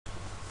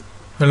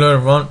Hello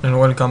everyone and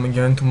welcome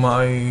again to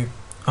my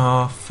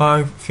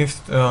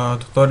fifth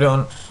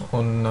tutorial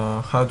on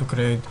how to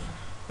create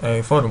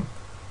a forum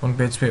on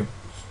PHP.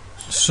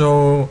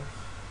 So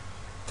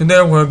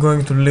today we're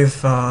going to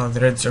leave the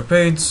register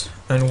page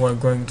and we're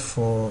going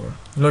for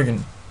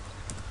login.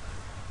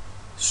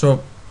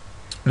 So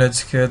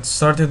let's get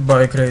started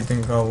by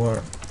creating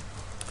our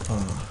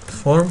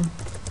form.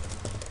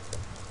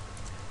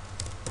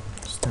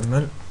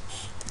 HTML.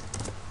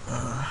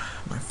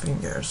 My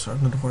fingers are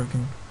not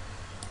working.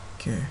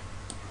 Okay,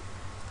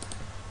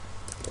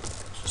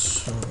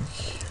 so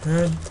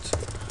head,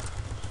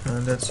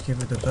 and let's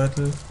give it a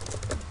title.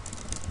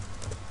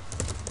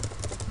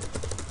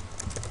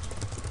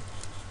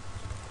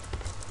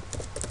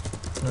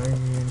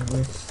 Login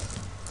with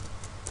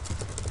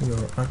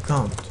your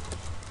account.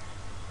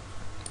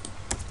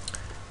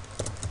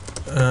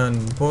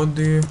 And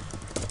body,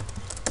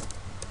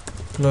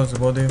 close the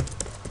body.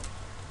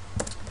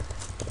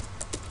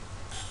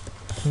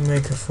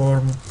 Make a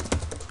form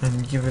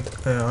and give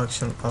it an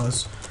action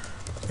as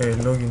a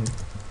login.php,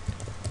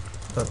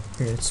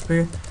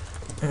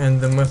 and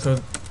the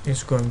method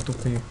is going to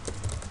be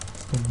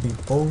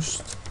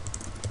post.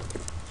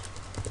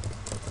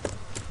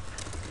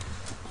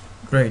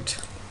 Great.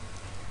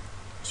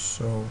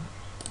 So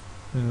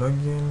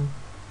login.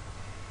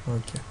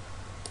 Okay.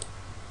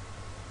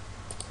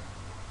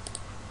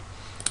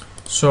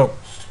 So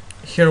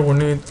here we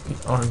need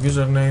our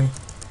username.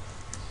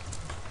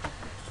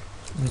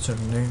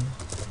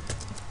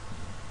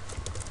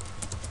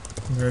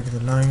 Break the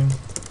line,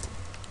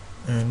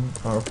 and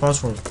our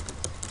password.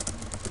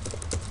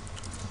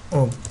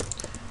 Oh,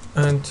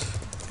 and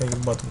a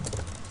button.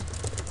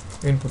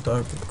 Input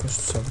type equals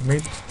to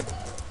submit.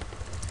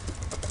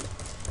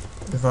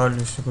 The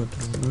value is equal to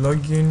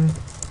login,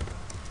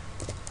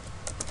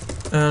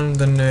 and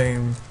the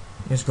name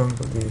is going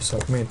to be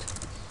submit.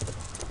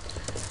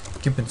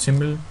 Keep it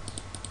simple.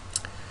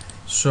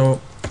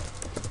 So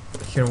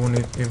here we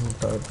need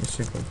input type is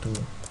equal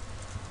to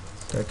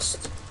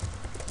text.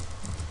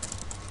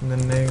 The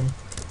name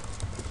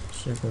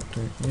is equal to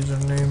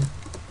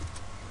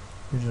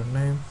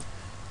username,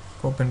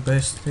 copy and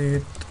paste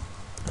it,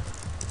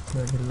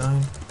 break the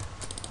line,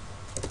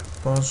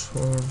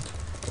 password,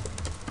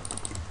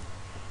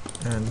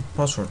 and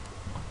password.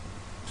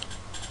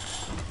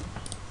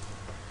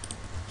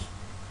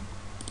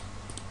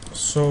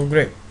 So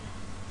great,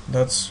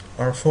 that's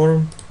our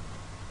form,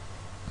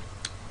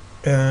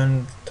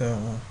 and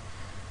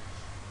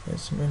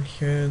HTML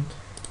head.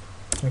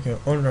 Okay,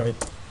 alright.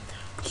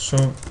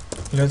 So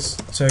let's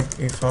check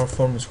if our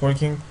form is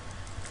working.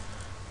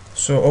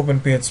 So open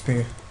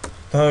PHP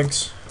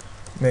tags,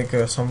 make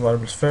some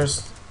variables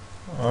first.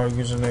 Our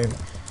username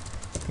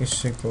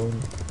is equal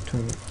to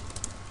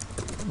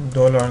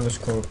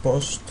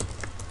 $_post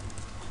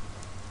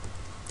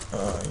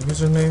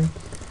username,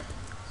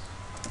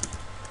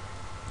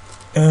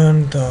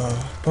 and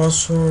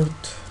password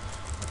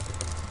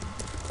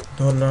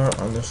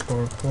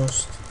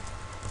 $_post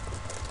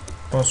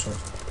password.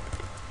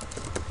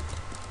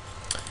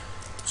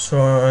 So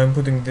I'm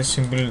putting this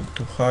symbol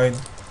to hide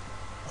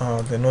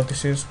the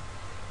notices,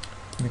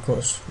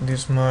 because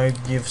this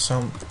might give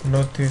some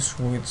notice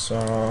which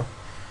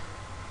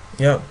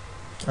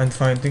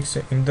undefined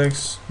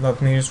index.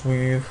 That means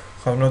we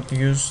haven't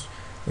used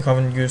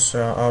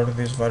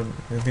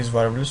these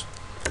variables.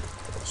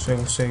 So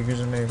we'll say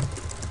username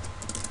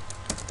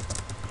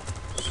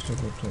is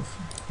equal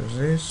to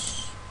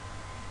this.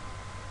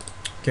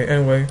 Okay,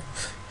 anyway,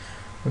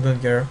 we don't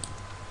care.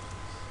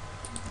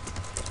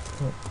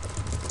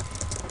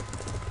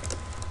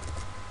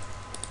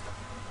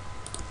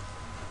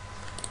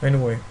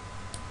 Anyway,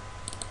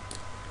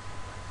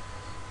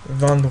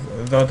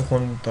 that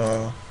won't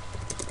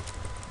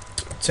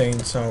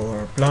change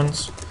our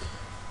plans,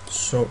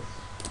 so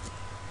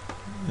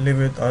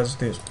leave it as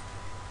this.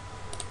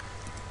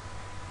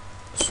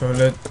 So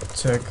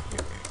let's check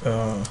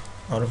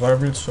our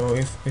variables. So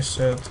if we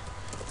set,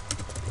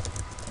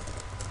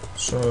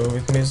 so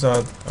it means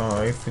that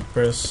if we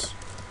press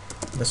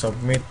the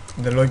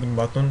login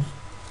button,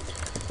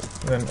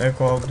 then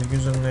echo out the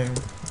username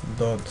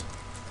dot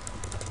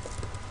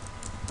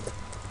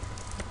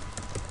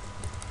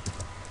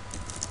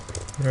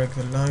break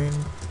the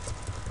line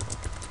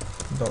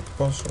dot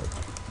password,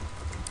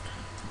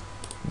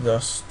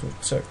 just to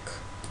check.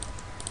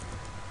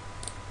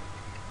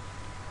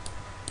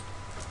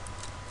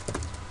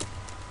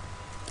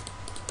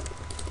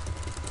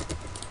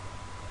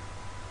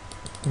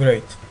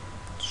 Great.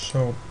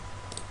 So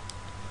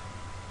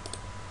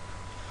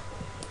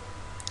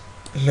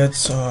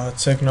let's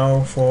check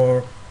now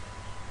for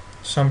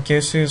some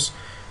cases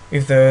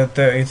if the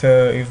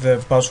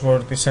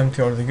password is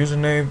empty or the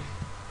username.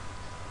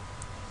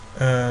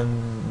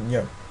 And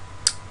yeah,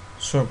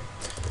 so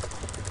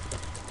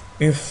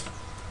if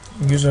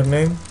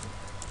username,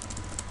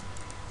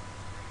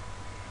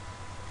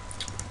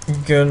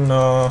 you can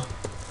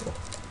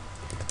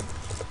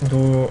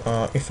do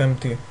if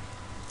empty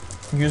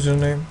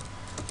username,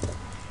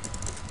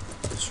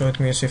 so it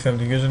means if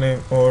empty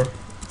username, or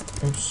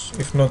oops,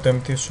 if not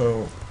empty,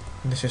 so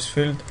this is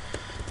filled,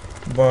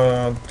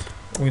 but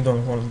we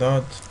don't want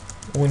that.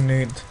 We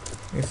need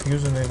if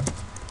username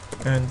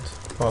and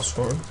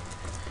password.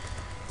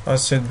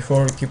 As said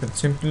before, keep it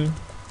simple,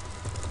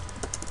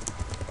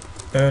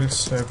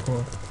 else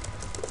echo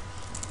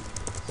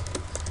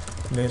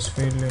please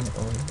fill in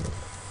all the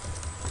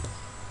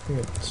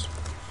fields.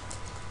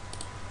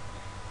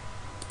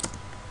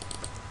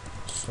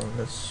 So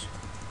let's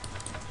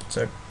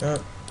check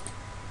that.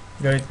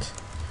 Great.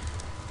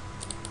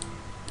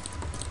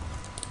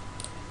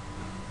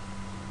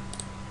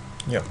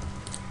 Yeah,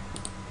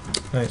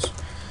 nice.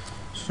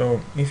 So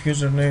if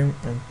username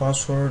and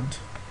password,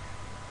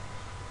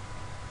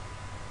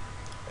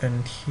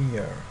 and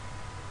here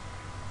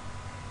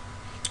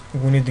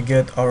we need to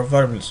get our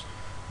variables.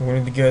 We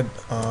need to get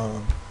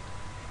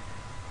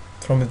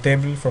from the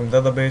table, from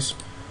database,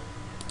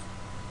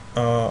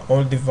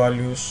 all the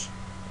values,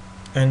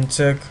 and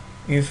check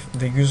if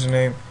the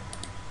username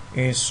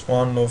is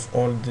one of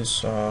all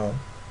these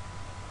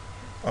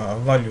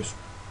values.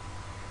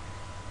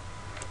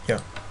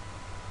 Yeah.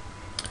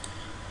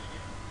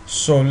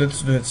 So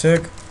let's do a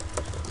check.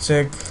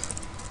 Check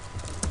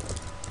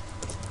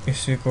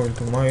is equal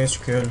to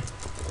MySQL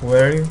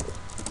query.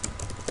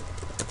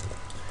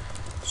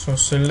 So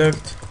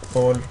select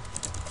all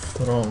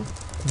from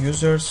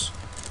users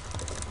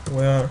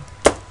where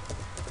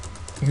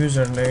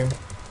username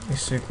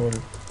is equal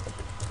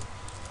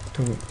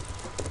to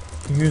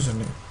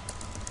username.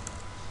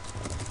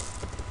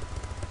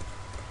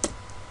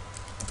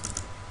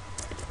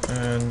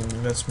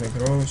 And let's make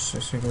rows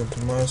is equal to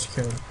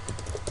MySQL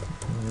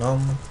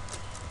num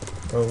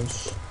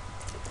rows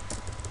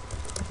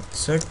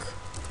check,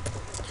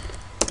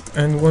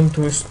 and want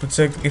to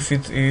check if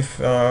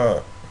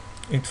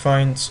it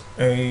finds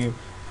a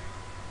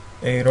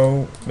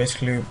row,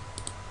 basically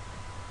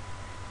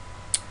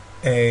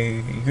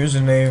a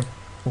username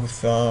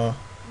with the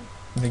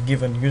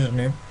given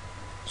username.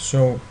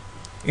 So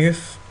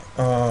if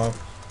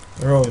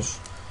rows,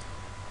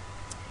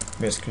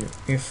 basically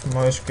if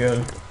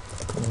MySQL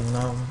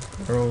num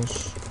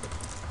rows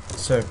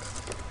check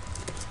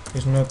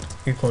is not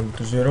equal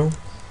to 0,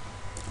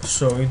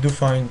 so we do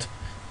find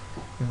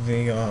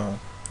the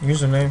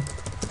username,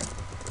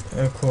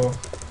 echo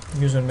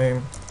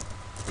username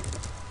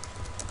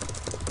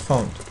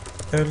found,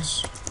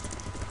 else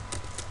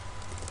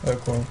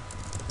echo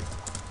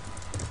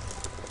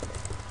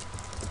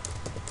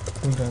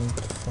couldn't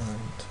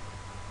find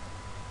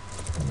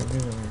the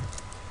username.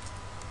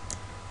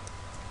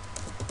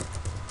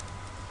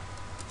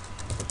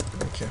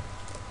 Okay,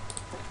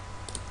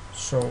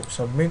 so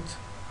submit.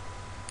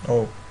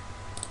 Oh,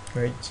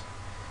 great.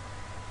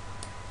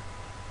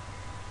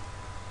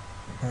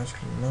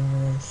 MySQL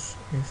numbers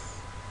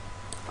if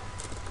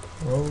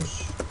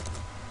rows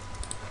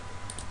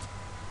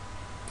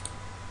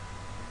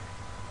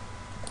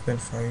then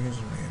find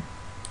username.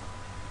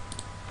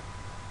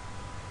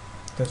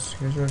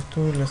 That's user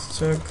 2. Let's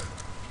check.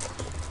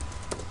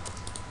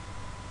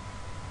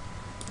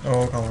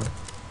 Oh, come on.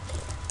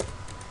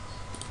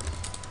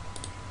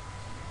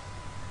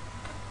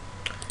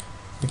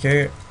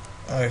 Okay,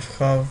 I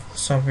have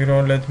something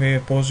wrong. Let me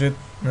pause it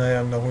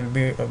and I will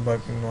be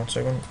back in 1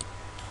 second.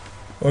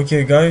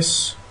 Okay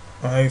guys,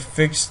 I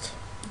fixed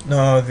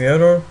the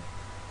error.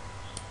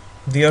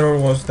 The error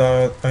was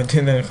that I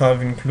didn't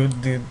have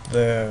included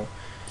the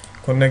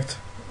connect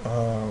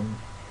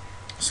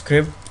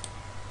script.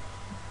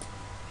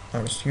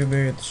 I'm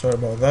stupid, sorry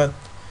about that.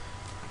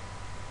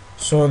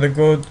 So the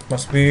code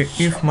must be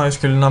if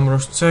MySQL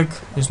numbers check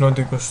is not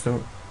equals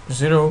to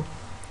 0,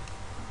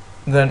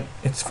 then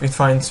it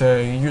finds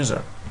a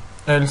user,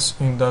 else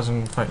it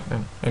doesn't find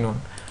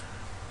anyone.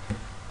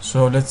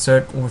 So let's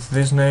check with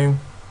this name.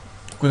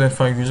 Couldn't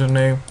find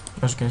username.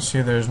 As you can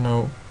see, there is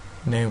no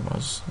name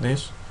as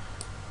this,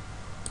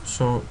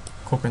 so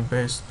copy and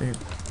paste it.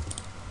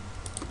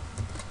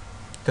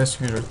 Test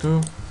user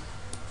 2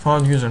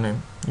 found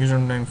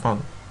username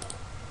found.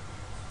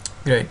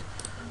 Great.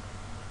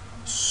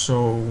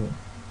 So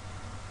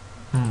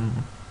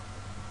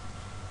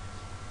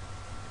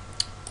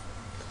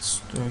let's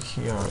do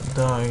here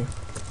die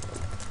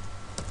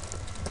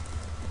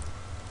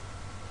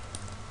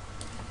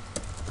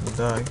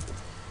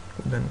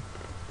then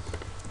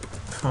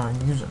find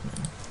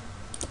username,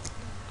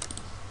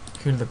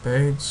 kill the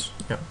page.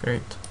 Yeah,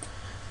 great.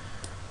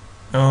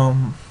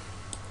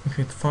 If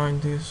it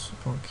find this,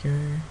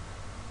 okay.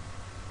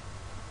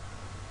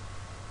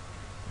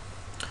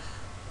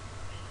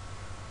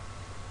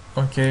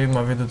 Okay,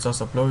 my video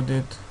just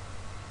uploaded.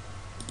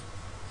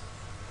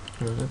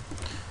 Close it.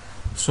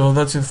 So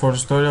that's it for the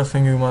story.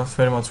 Thank you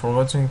very much for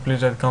watching.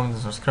 Please like, comment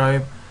and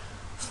subscribe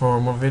for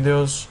more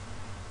videos,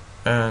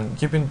 and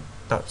keep in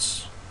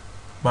touch.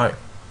 Bye.